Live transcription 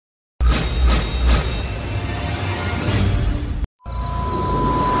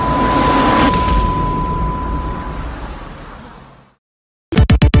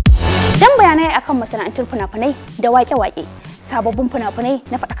akan masana'antar fina-finai da waƙe-waƙe, sababbin fina-finai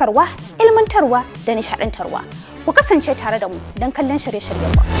na faɗakarwa, ilmantarwa da nishaɗantarwa. Ku kasance tare da mu don kallon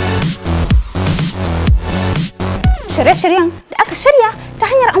shirye-shiryen mu. Shirye-shiryen da aka shirya ta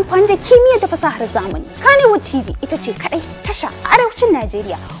hanyar amfani da kimiyyar da fasahar zamani. Kannywood TV ita ce kaɗai tasha a arewacin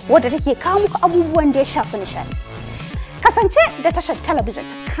Najeriya wadda take kawo muku abubuwan da ya shafi nishaɗi. Kasance da tashar talabijin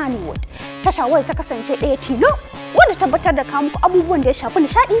ta Kannywood, tasha wadda ta kasance ɗaya tilo wadda tabbatar da kawo muku abubuwan da ya shafi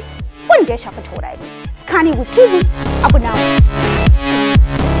nishaɗi wanda ya shafi taurari. Kannywood TV abu namu.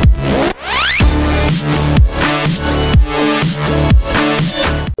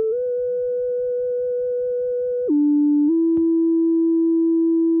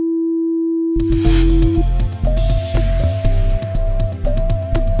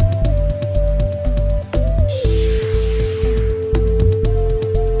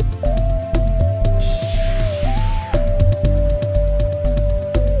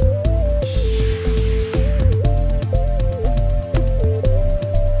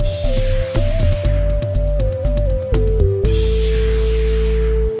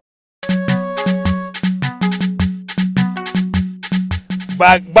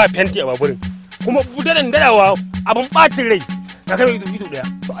 ba fenti a baburin kuma budanan dadawa abun bacin rai ka kai ido daya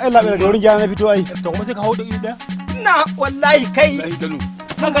to ai labe daga wurin gyara na fito ai to kuma sai ka hawo da ido daya na wallahi kai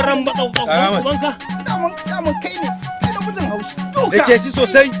kaga ran ba tsau ubanka damun kai ne kai da mijin haushi da ke shi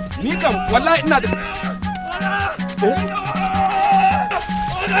sosai ni kam wallahi ina da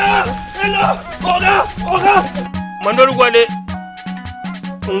oga mandar gwale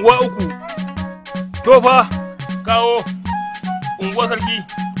unguwa uku tofa kawo unguwa sarki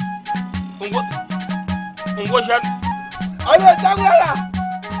unguwa shan ayo jagora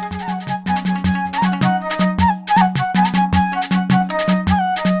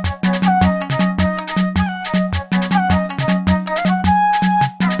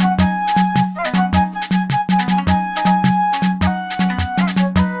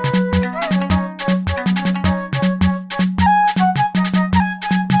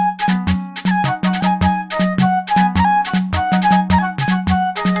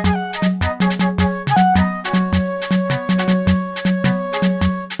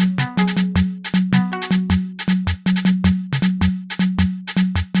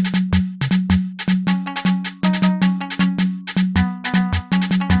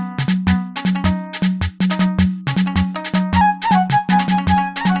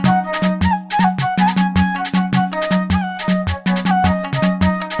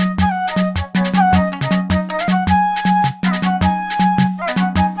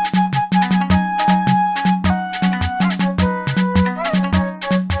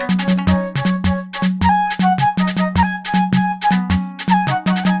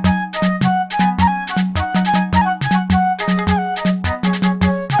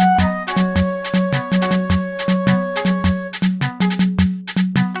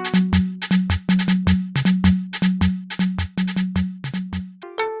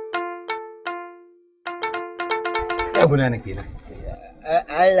Jagunana kenan.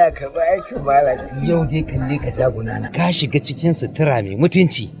 Allah ka ba aikin malaka. Yau dai kalle ka jagunana. Ka shiga cikin sutura mai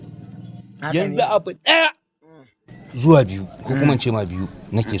mutunci. Yanzu abu ɗaya zuwa biyu ko kuma ce ma biyu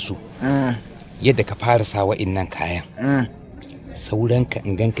nake so. Yadda ka fara sa wa'innan kayan. Sauran ka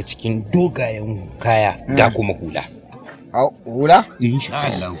in ganka cikin dogayen kaya da kuma hula. Hula? Insha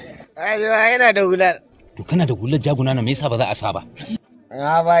Allah. Ayo yana da hular. To kana da hular jagunana me yasa ba za a sa ba?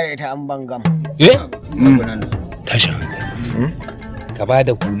 Na ba da ita an bangam. Jagunana. Tashin hankali. Ka ba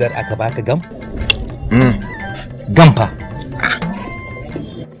da hular aka baka gam? Gam fa.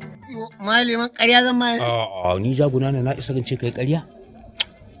 Malamin ƙarya zan ma. A'a ni jagunana na isa gance kai ƙarya.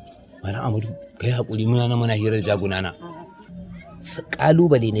 Malam Amadu kai hakuri muna na muna hirar jagunana.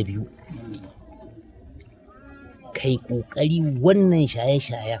 Kalubale na biyu. Kai kokari wannan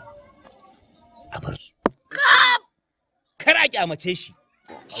shaye-shayen a bar su. Kar a kyamace shi.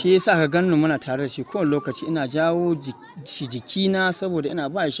 Shi yasa ka ganni muna tare da shi kowane lokaci ina jawo shi jikina saboda ina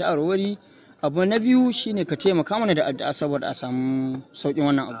ba shi shawarwari. Abu na biyu shine ka taimaka mana da addu'a saboda a samu sauƙin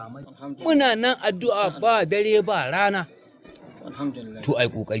wannan abu. Muna nan addu'a ba dare ba rana. Alhamdulillah. To ai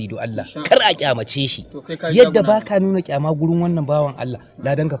kokari do Allah kar a kyamace shi. Yadda baka nuna kyama gurin wannan bawan Allah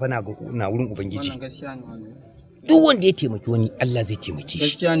ladan ka fa na wurin ubangiji. Wannan gaskiya ne wannan. Duk wanda ya taimaki wani Allah zai taimake shi.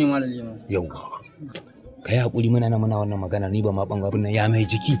 Gaskiya ne malami. Yau. Kai hakuri muna wannan magana ni ba ma bangaren nan ya mai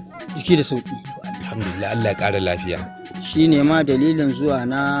jiki da sauki. Alhamdulillah Allah ya ƙara lafiya. Shine ma dalilin zuwa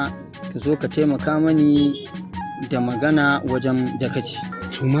na ka zo ka taimaka mani da magana wajen dakaci.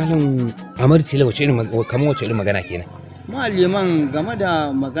 To malam Amadu Tela wace irin magana kenan? Maliman game da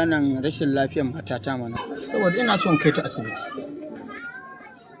maganan rashin lafiyar matata mana saboda ina son kai ta asibiti.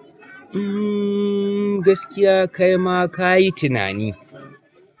 Gaskiya kai ma ka yi tunani.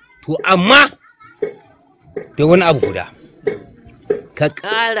 To amma da wani abu guda. Ka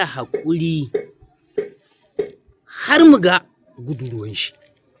ƙara haƙuri har mu ga gudurwan shi.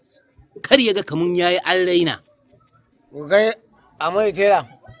 Kar ya ga kamun yayi an raina. Ku kai a mai tela.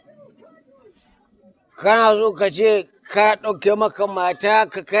 Kana so ka ce ka ɗauke maka mata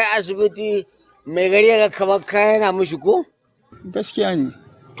ka kai asibiti mai gari ga kamar ka yana mishi ko? Gaskiya ne.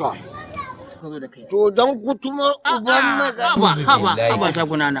 To don kutuma uban magana. Haba ta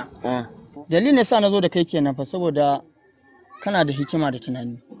gunana. Dalilin sa na zo da kai kenan fa saboda kana da hikima da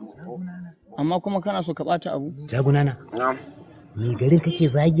tunani. Amma kuma kana so ka ɓata abu. Jagunana. Me garin kake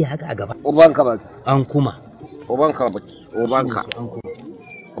zagi haka a gaba? Ubanka ba. An kuma. Ubanka ba.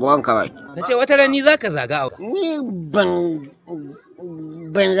 Ubanka ba. Na ce wata rani za ka zaga a Ni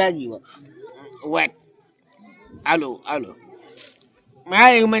ban zagi ba. What? Alo.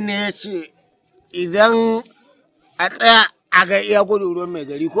 Malamin ne ya ce idan a tsaya a ga iya gudun ruwan mai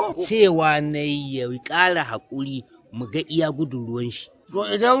gari ko? cewa na ya ƙara haƙuri mu ga iya gudun ruwan shi. To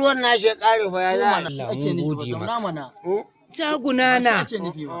idan ruwan na shi ya ƙare fa ya za a Allah mun gode maka. Jagunana.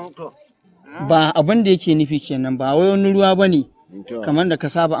 Ba abin da yake nufi kenan ba wai wani ruwa bane kamar da ka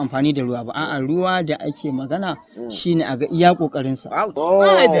saba amfani da ruwa ba a'a ruwa da ake magana shine a ga iya kokarin sa.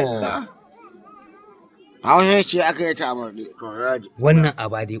 Hausa ce aka yi ta amurɗe. Wannan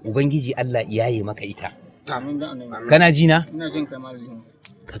aba dai Ubangiji Allah ya yi maka ita. Kana ji na? Ina jin kamar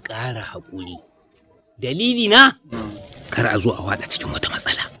Ka ƙara haƙuri. Dalili na? Kar a zo a wada cikin wata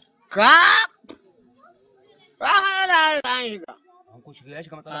matsala.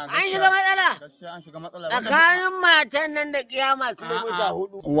 An shiga matsala. Tsakanin matan nan da kiyama kilomita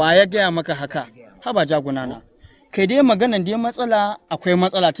 4. Wa ya gaya maka haka? Haba jagunana. Kai dai maganan dai matsala akwai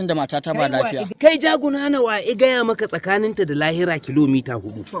matsala tun da matata ba lafiya. Kai jagunana wa ya gaya maka tsakaninta da lahira kilomita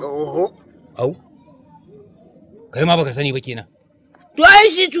 4. Au? Kai ma baka sani ba kenan. To ai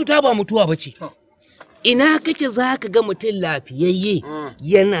shi cuta ba mutuwa bace. Ina kake za ka ga mutum lafiyayye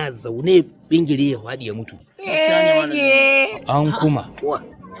yana zaune bingire ya faɗi ya mutu. An kuma.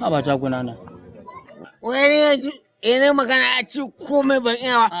 Haba jagunana. Wani yanzu ina magana a ci komai ban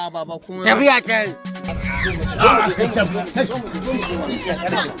iya ba. Tafiya ta yi.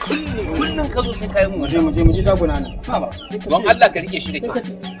 Kullum ka zo sun kai mu waje mu je jagunana. Don Allah ka rike shi da kyau.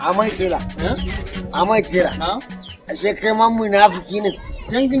 Amai tela. Ashe kai ma munafiki ne.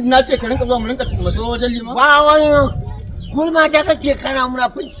 Dan na ce ka rinka zuwa mu rinka zo wajen liman. Ba wani gulma ta kake kana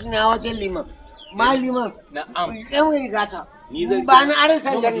munafici na wajen liman. Maliman. Na'am. Kai mu rigata. Ba na arin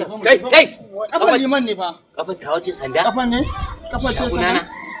sandan nan. Kai. Kafan liman ne fa. Kafan ta wace sanda? Kafan ne? Kafan ce Jagunana.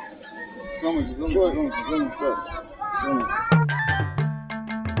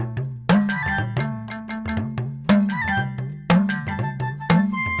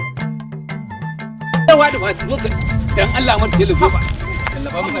 Yawa da ba zo ka dan Allah mun tele zo ba. Allah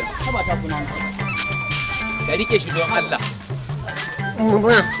ba mu haba ta gunana. Ka rike shi don Allah. Mu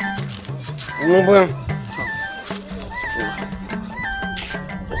ba.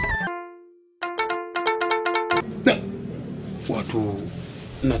 Wato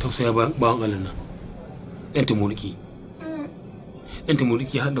ina tausaya bawan Allah nan. Ɗan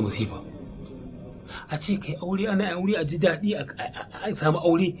tumulki har da masifa. A ce kai aure ana aure a ji daɗi a samu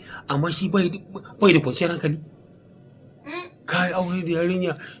aure amma shi bai da kwanciyar hankali. Ka yi aure da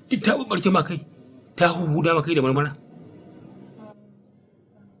yarinya duk ta ɓarke ma kai ta huhuda ma kai da marmara.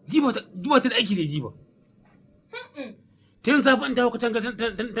 Jiba ta da aiki sai jiba. Tun safe an tawo katanga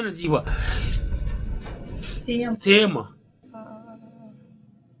tana jiba. Sai yamma.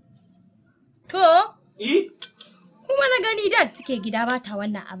 To? Kuma na gani da take gida ba ta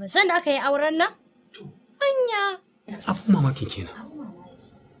wannan abin sanda aka yi auren nan? Hanya. Abun mamakin kenan.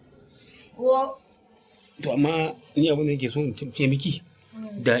 To amma ni abin da yake so in ce miki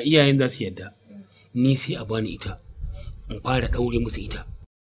da iyayen za su yadda ni sai a bani ita in fara daure musu ita.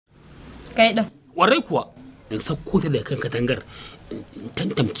 Kai din. Warai kuwa in sauko ta daga kan katangar in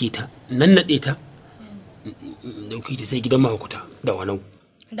tantamke ta nan naɗe ta dauki ta sai gidan mahaukata da walau.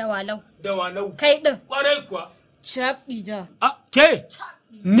 Da walau. Da walau. Kai din. Warai kuwa. Chap ija. Ke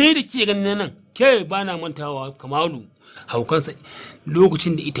ni da ke ganin nan ke ba na mantawa Kamalu haukansa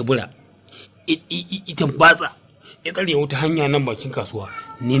lokacin da ita bura ita batsa ya tsare wata hanya nan bakin kasuwa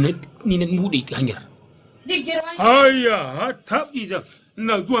ni na buɗe hanyar. Hayya ta ija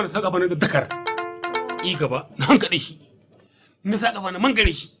ina zuwa na saka bana da dakar gaba na hankali shi na saka bana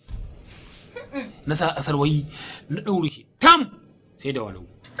mangare shi na sa asarwayi na ɗaure shi tam sai da wani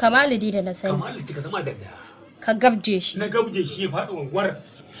Kamalu da na sani. Kamalu ka zama da ka gabje shi. Na gabje shi ya faɗi wangwar.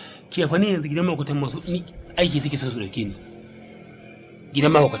 Ke fa ne yanzu gidan makwatan masu ni aiki suke son su dauke ni. Gidan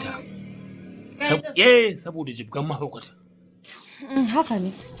makwata. saboda jibgan mahaukata. Haka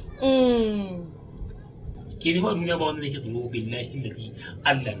ne. Ke ni fa duniya ba wanda nake tsoro billahi lati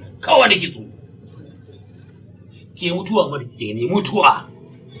Allah na kawai nake tsoro. Ke mutuwa ma da kike ne mutuwa.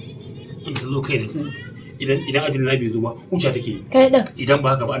 In ta zo kai da idan ajin na bai zo ba huta take. Kai din. Idan ba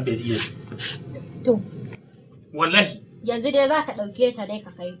haka ba Allah ya iya. To. Wallahi. Yanzu dai za ka ɗauke ta dai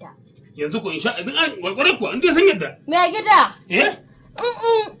ka kai ta. Yanzu ko insha Allah an gwagware ku an dai san yadda. Me gida?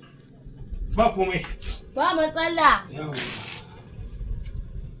 Ba komai. Ba matsala.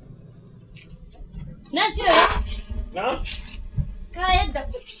 Na ce na? Kayan da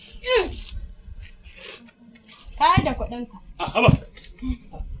kuɗi. Kayan da kuɗinka. A haba.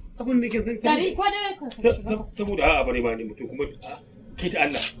 Abin da ke san Dari ko dare ka. Saboda a'a bare ma ne mutum kuma kai ta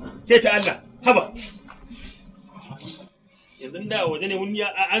Allah. Kai ta Allah. Haba. Yanzu da waje ne mun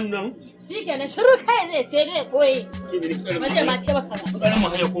ya an nan. Shi ke na shiru kai zai sai dai koyi. Mace ma ce baka ba. Ƙaran ma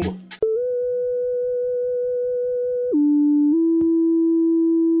haya koma.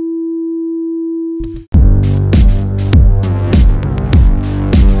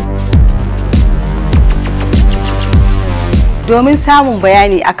 Domin samun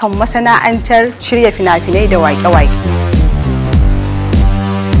bayani akan masana'antar shirya fina-finai da waƙe-waƙe.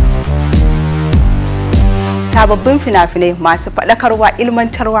 Sababbin fina-finai masu faɗakarwa,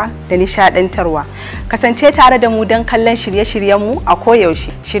 ilmantarwa da nishaɗantarwa. Kasance tare da mu don kallon shirye-shiryenmu a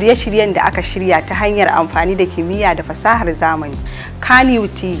koyaushe. Shirye-shiryen da aka shirya ta hanyar amfani da kimiyya da fasahar zamani. Kannywood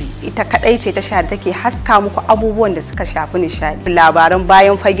TV ita kaɗai ce tasha da take haska muku abubuwan da suka shafi nishaɗi, labaran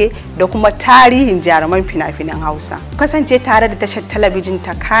bayan fage da kuma tarihin jaruman fina-finan Hausa. Kasance tare da tashar talabijin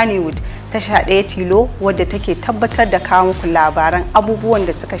ta Kannywood, tasha ɗaya tilo wadda take tabbatar da kawo muku labaran abubuwan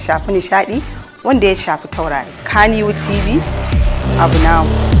da suka shafi nishaɗi wanda ya shafi taurari. Kannywood TV abu namu.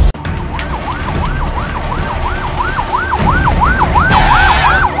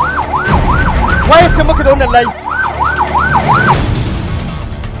 Waye sai maka da wannan layi?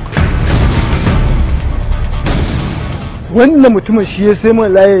 Wannan mutumin shi ya sai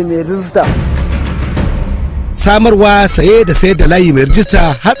mun layi mai rijista. Samarwa, saye da sayar da layi mai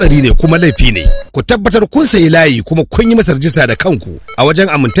rijista hatsari ne kuma laifi ne. Ku tabbatar kun sayi layi kuma kun yi masa rijista da kanku a wajen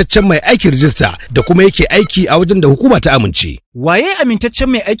amintaccen mai aikin rijista da kuma yake aiki a wajen da hukuma ta amince. Waye amintaccen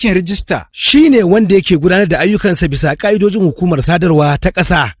mai aikin rijista? Shine wanda yake gudanar da ayyukansa bisa ka'idojin hukumar sadarwa ta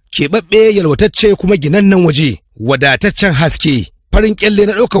ƙasa. Keɓaɓɓe, yalwatacce kuma ginannen waje, wadataccen haske, farin kyalle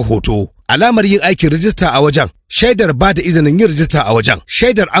na ɗaukar hoto, alamar yin aikin rijista a wajen, shaidar ba da izinin yin rijista a wajen,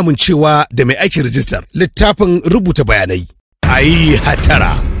 shaidar amincewa da mai aikin rijistar, littafin rubuta bayanai. Ayi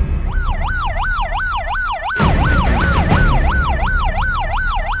hatara.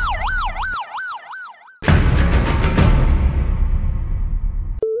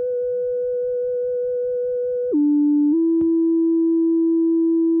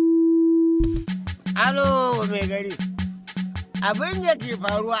 Alo mai gari, abin da ke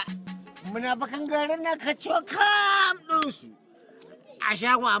faruwa muna bakan garin na ka kam ɗinsu a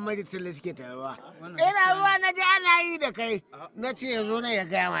shagon Amadu Tilla suke taruwa. Ina zuwa na ji ana yi da kai na ce ya zo na ya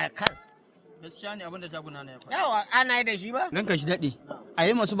gaya mana kas. Gaskiya ne abin da jaguna na ya faɗa. Yawa ana yi da shi ba? Ranka shi daɗe, a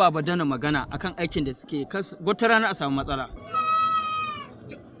yi masu baba dana magana akan aikin da suke wata rana a samu matsala.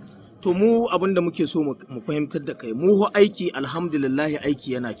 To mu abin da muke so mu fahimtar da kai, mu aiki alhamdulillah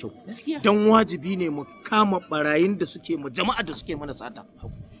aiki yana kyau. Dan wajibi ne mu kama barayin da suke mu jama'a da suke mana sata.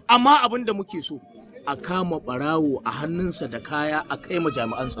 Amma abin da muke so a kama barawo a hannunsa da kaya a kai ma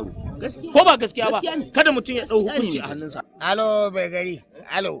jami'an tsaro. Ko ba gaskiya ba? Kada mutum ya dau hukunci a hannunsa. Alo mai gari,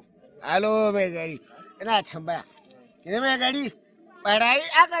 alo mai gari. Ina tambaya. Ina mai gari, barayi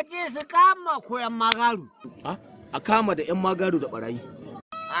aka ce su kama ko yan magaru. A kama da yan magaru da barayi.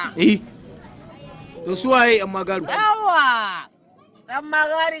 To su waye yan magaru? Yawa! Dan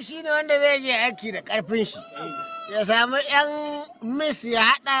magari shine wanda zai je aiki da karfin shi. Ya samu yan mis ya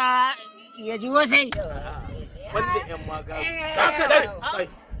hada ya ji wasai. Banda yan magaru.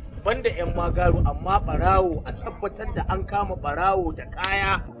 Banda yan magaru amma barawo a tabbatar da an kama barawo da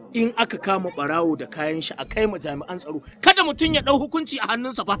kaya. In aka kama barawo da kayan shi a kai ma jami'an tsaro. Kada mutum ya dau hukunci a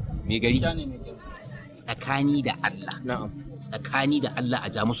hannunsa fa. Me gari? Tsakani da Allah. Na'am. Tsakani da Allah a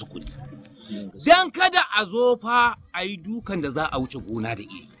ja musu kuɗi. Dan kada a zo fa a yi dukan da za a wuce gona da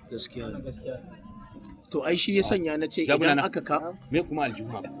iri. Gaskiya. To ai shi ya sanya na ce idan aka ka me kuma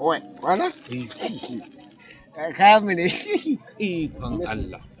aljuha. Wai, wala? Ka mu ne. Ikon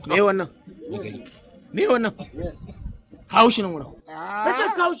Allah. Me wannan? Me wannan? Kawo shi nan wurin.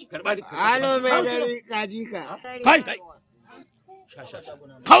 Kace kawo shi karba da. Alo mai gari kaji ka. Kai.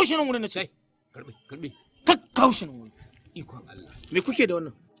 Kawo shi nan wurin na ce. Karbe. Kawo shi nan wurin. Ikon Allah. Me kuke da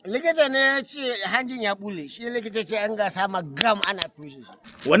wannan? Likita ne ya ce hanjin ya bule, shi likita ce an gasa ma gam ana tushe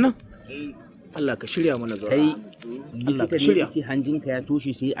shi. Wannan? Allah ka shirya mana zuwa. Kai Allah ka shirya. Ki hanjinka ya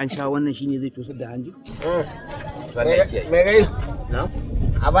toshe sai an sha wannan shine zai tosar da hanjin? Me gai? Na?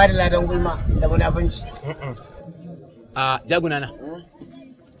 A ba da ladan gulma da munafunci. A jaguna na.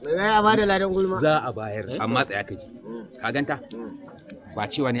 Me gai a ba da ladan gulma? Za a bayar amma tsaya kaji. Ka ganta? Ba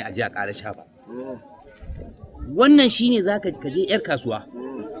cewa ne a je a ƙara sha ba. Wannan shine zaka ka je yar kasuwa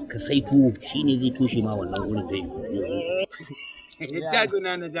ka sai tuwo shine zai toshe ma wannan gurin zai.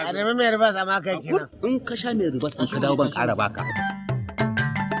 Jaguna na jaguna. A nemi mai ribas a maka kenan. In ka sha mai ribas in ka dawo ban ƙara baka.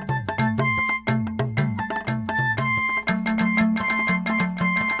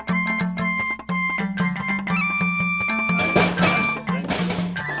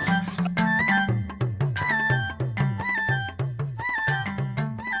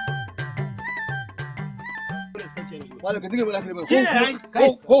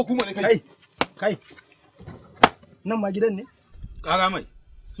 Ko kuma ne kai. Kai. Nan ma gidan ne? Kaga mai.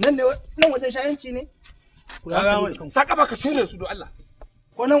 Nan ne nan wajen shayanci ne? Kaga mai. Saka baka sirrin su do Allah.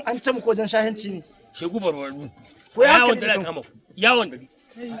 Ko nan an ce muku wajen shayanci ne? Shegu barbaru. Ko ya yawon da kama. Yawon da.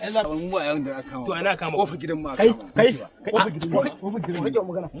 Allah mun ba yawon da aka kama. To ana kama. Kofar gidan ma. Kai kofar gidan. Kake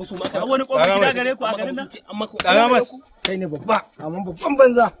magana. Musu ma ka wani kofar gida gare ku a garin nan. Amma ku. Kaga mas. Kai ne babba, amma babban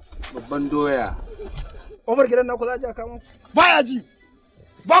banza. Babban doya. Kofar gidan naku za a je a kama. Baya ji.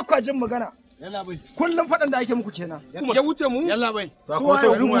 Ba ku jin magana. Yalla bai. Kullum fadan da ake muku kenan. Ya wuce mu? Yalla bai. Su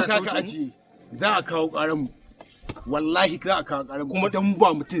waye rubuta ka a ci. Za a kawo karan mu. Wallahi za a kawo karan mu. Kuma dan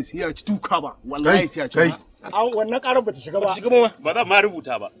ba mutum sai ya ci tuka ba. Wallahi sai ya ci. An wannan karar bata shiga ba. Shiga ba ba za ma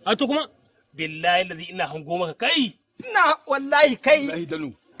rubuta ba. A to kuma billahi lazi ina hango maka kai. Ina wallahi kai. Wallahi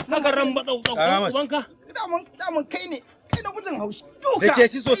dano. Magaran ba tsau ubanka. Daman kai ne. Kai na gujin haushi. Da ke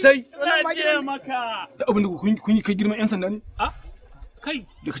shi sosai. Na je maka. Da abin da kun yi kai girman yan sanda ne? A kai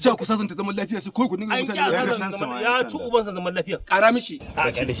da ka ce ku sasanta zaman lafiya sai kawai ku dinga mutane ya ya ci ubansa zaman lafiya. Ƙara mishi. A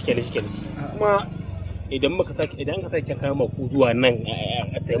kyale shi kyale shi kyale. Kuma idan ka sake kama ku zuwa nan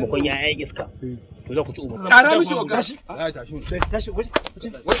a taimakon yayan iska to za ku ci ubansa. Ƙara mishi wa gashi. Tashi waje.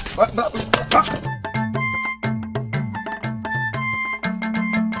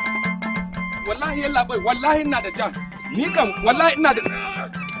 Wallahi yalla bai wallahi ina da jan. Ni kam wallahi ina da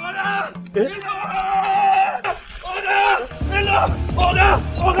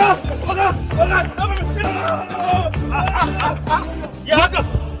Ya haka.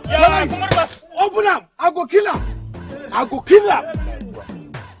 Ya kuma ba. Open up. I go kill him. I go kill him.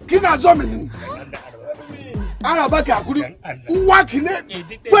 Kina zo mini. Ana baka hakuri. Uwa ki ne.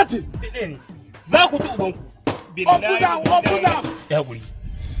 Bati. Za ku ci ubanku. Open up. Ya hakuri.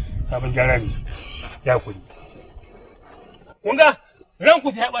 Sabon gyara ne. Ya hakuri. Kun ga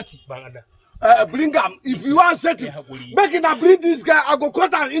ranku sai ya ɓaci ban Allah. Bring him. If you want settle, make him bring this guy. I go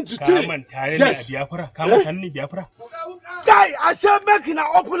cut him into three. Yes. Guy, I said make him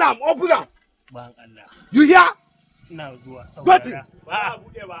open him. Ban Allah. You hear? Ina zuwa. Got it. Ba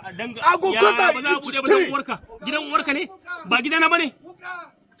bude ba. I go cut him into three. Gidan uwarka ne? Ba gidana bane?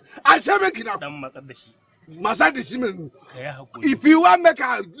 I said make him. Dan matsar da shi. Masar da shi men. Kai hakuri. If you want make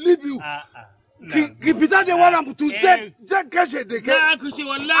I leave you. Ki fita da wannan mutum zan kashe da kai. Na kashe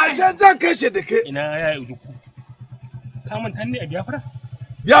wallahi. Ashe zan kashe da kai. Ina ya yi ujuku. Ka manta ne a Biafra?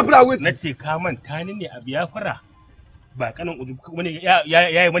 Biafra wait. Nace ka manta ne a Biafra. Ba kanin ujuku bane ya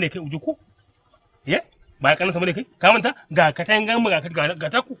yi bane kai ujuku? Ba kanin sa bane kai? Ka manta? Ga katangan mu ga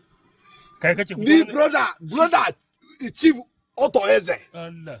taku. Kai kace ni brother chief Otto Eze.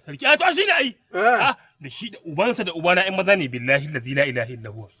 Allah sarki. A to shi ne ai. Da shi da ubansa da ubana ƴan maza ne billahi la ilaha illa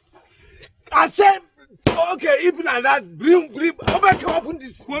huwa. I said, okay, even like that, bring, open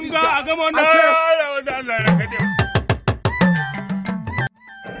this. Kunga, I come on.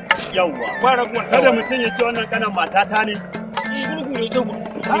 Yawwa, fara kuma kada mutum ya ce wannan kanan matata ne.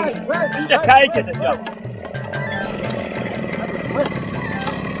 Inda ka yake tafiya.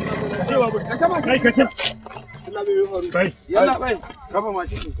 Kai kashe. Kai. Yalla bai. Kafa ma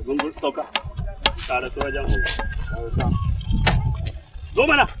shi. Gungun sauka. Tare su wajen mu. Zo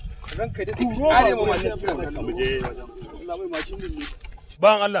mana. Ranka da turo ba mu je wajen.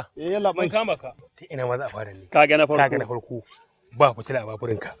 Ban Allah. Yalla bai. Mun kama ka. Ta ina ma za a fara ne. Ka ga na farko. Ka ga na farko. Ba fitila a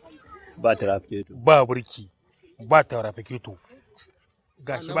baburinka. Ba trafiketo. Ba burki. Ba trafiketo.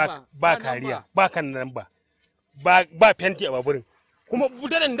 Gashi ba kariya, ba kan nan ba fenti a baburin. Kuma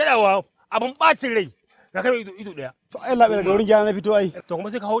fitalan dadawa abin bacin rai. Ga kai ido daya. To ai labe daga wurin gyara na fito ai. To kuma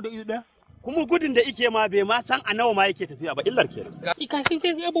sai ka hawo da ido daya. Kuma gudun da ike ma bai ma san a nawa ma yake tafiya ba illar kenan. Ka shi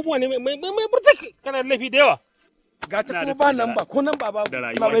kai abubuwa ne mai burtak kana laifi da yawa. Ga ta kuma ba nan ba ko nan ba.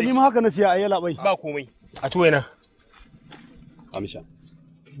 Labai ni ma haka na siya ai labai. Ba komai. A tuwaina. Amisha.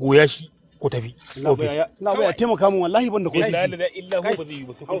 Goya shi ku tafi. Na baya taimaka min wallahi ban da ko sisi. La illa hu ba zai yi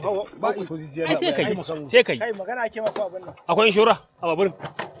ba sai ko sisi. Ai sai kai. Sai kai. Kai magana ake maka abin nan. Akwai inshora a babur.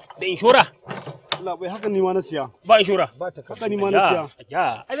 Da inshora. Allah bai haka ni ma na siya. Ba inshora. Ba ta haka ni ma na siya.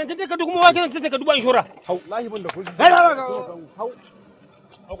 Ya, ai dan tace ka duk kuma wakin tace ka duba inshora. Wallahi ban da ko sisi. Hau.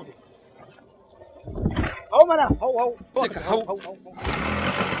 Hau mana, hau. Sai ka hau.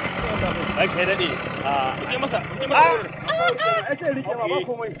 Ai kai dade. Rike masa. Ai sai rike ma ba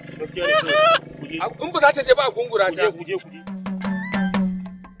komai. In ba za ta je ba a gungura ta. Kuje.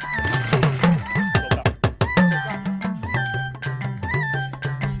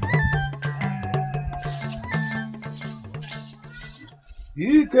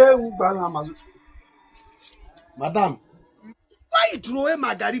 Madam, why you throw away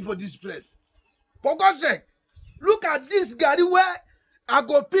my garri for this place? For God's sake, look at this garri where I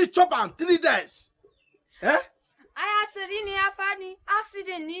go pitch chop am 3 days. Eh? Ai hatsari ne ya fani,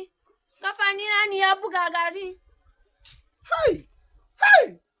 accident ne. Kafani na ni ya buga gari.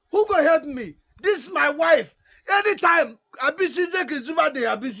 Hey, who go help me? This is my wife. Anytime Abisi Zeki Zuba de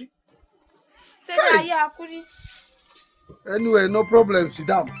Abisi. Sai ka yi hakuri. Anyway, no problem. Sit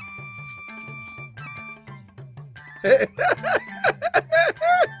down.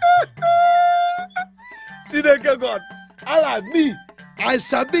 See the God. Allah me. I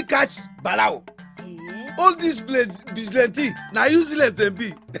sabi catch balao. All this vigilante na useless them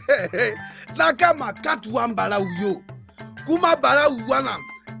be. Na kama cat one balao yo. Kuma balao wana.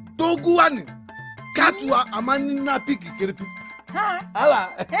 Togu wani. Catwa amani na piki kirpi. Ha? Allah.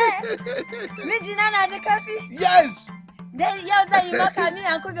 Mijina na da karfi? Yes. Dan yau zan yi maka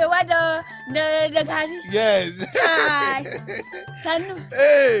miyan kubewa da gari. Yes. Kai. Sannu.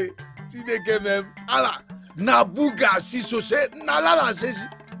 Hey, see the game. Allah. Na buga si sosai na lalace shi.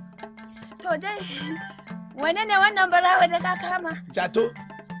 To dai, wane ne wannan barawa da ka kama? Jato.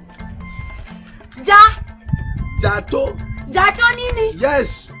 Jato ni ne?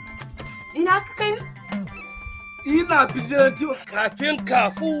 Yes. Ina ka kai? Ina vigilante. Kafin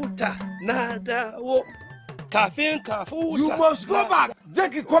ka futa na dawo. Kafin ka futa. You must go back.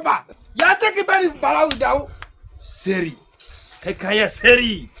 Zeki go back. Ya zeki bari barawa dawo. Seri. Kai kaya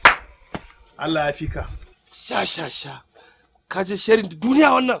seri. Allah ya fika. Sha. Ka je sharing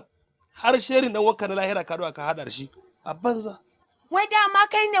duniya wannan. Har sharing dan wanka na lahira ka ka hada da shi. A banza. Wai dama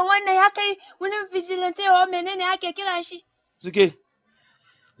kai ne wannan ya kai wani vigilante wa menene ake kira shi?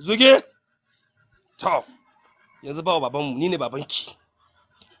 Zuge. To. Yanzu ba babanmu ni ne babanki.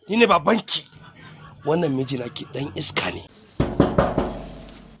 Wannan miji na ki dan iska ne.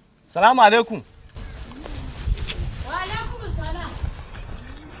 Salamu alaikum. Wa alaikum salam.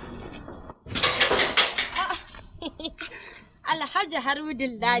 Alhaji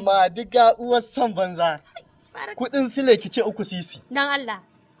Harudillahi. Ma diga uwar san banza. Kudin sile kice 3 sisi. Dan Allah.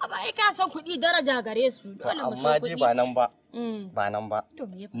 Ai ka san kudi daraja gare su. Dole mu so kudi. Amma dai ba nan ba. Ba nan ba.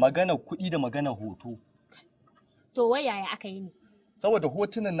 Magana kudi da magana hoto. To wai yaya aka yi ne? Saboda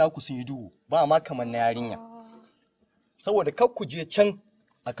hotunan naku sun yi duhu, ba ma kamar na yarinya. Saboda kar ku je can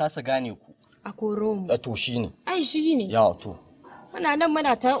a kasa gane ku. A koro mu. To shine. Ai shine. Ya to. Muna nan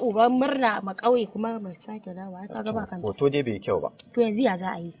muna ta uban murna ma kauye kuma mai sake dawa. Ka ga ba kan. Hoto dai bai kyau ba. To yanzu ya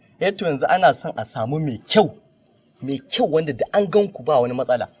za a yi? To yanzu ana son a samu mai kyau. Mai kyau wanda da an gan ku ba wani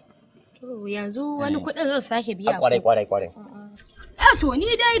matsala. To yanzu wani kuɗin zan sake biya. Kwarai. To ni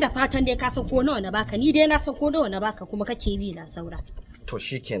dai da fatan dai ka san ko nawa na baka, ni dai na san ko nawa na baka kuma kake bi na saura. To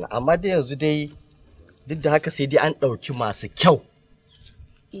shikenan, amma dai yanzu dai duk da haka sai dai an ɗauki masu kyau.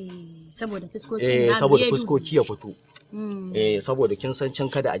 Saboda fuskoki na saboda fuskoki ya fito. Saboda kin san can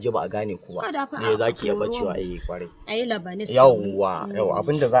kada a je ba a gane ku ba. Me zaki iya bacewa kwarai. Ayi labanis. Yawwa,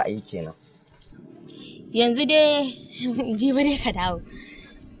 abinda za a yi kenan. Yanzu dai jibi dai ka dawo.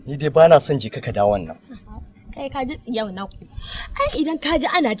 Ni dai ba na son je ka dawo wannan. Kai ka ji tsiyau na ku. Ai idan ka ji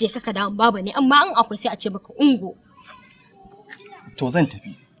ana je ka dawo babu ne, amma an akwai sai a ce maka ungo. To zan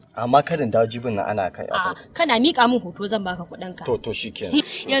tafi. Amma karin dawo jibin nan ana kai abu. Kana mika min hoto zan baka kuɗin ka. To shikenan.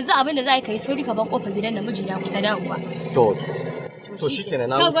 Yanzu abin da za ka yi sauri ka bar kofar gidan da miji na kusa dawowa. To shikenan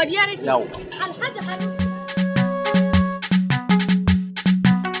na. Ka godiya nake. Alhaji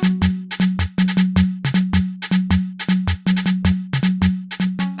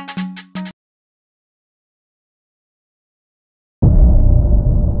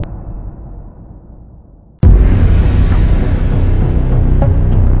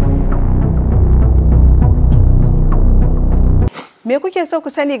Me kuke so ku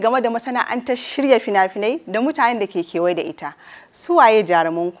sani game da masana'antar shirya fina-finai da mutanen da ke kewaye da ita? Su waye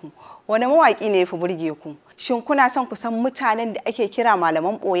jarumanku? Wane mawaƙi ne fi burge ku? Shin kuna son ku san mutanen da ake kira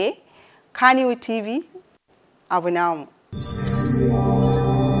malaman ɓoye? KANNYWOOD TV, abu namu.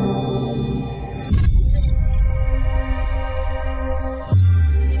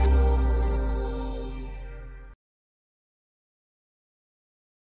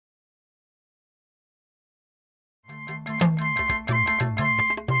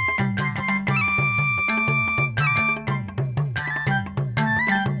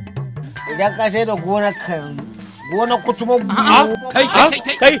 idan ka sai da gonar ka gonar kutuma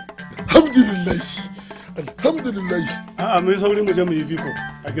kai alhamdulillah a'a mun sauri mu je mu yi biko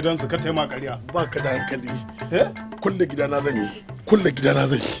a gidansu ka taima ƙarya ba ka da hankali kulle gidana zan yi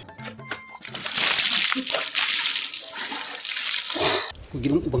ko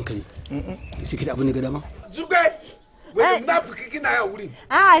gidan ubanka ne sai ka da abin da ga dama zugai wai na fuki kina ya wuri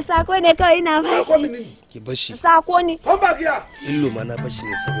sako ne kawai ina bashi ki bashi sako ne kon ba kiya illo ma na bashi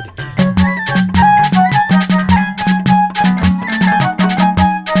ne saboda ki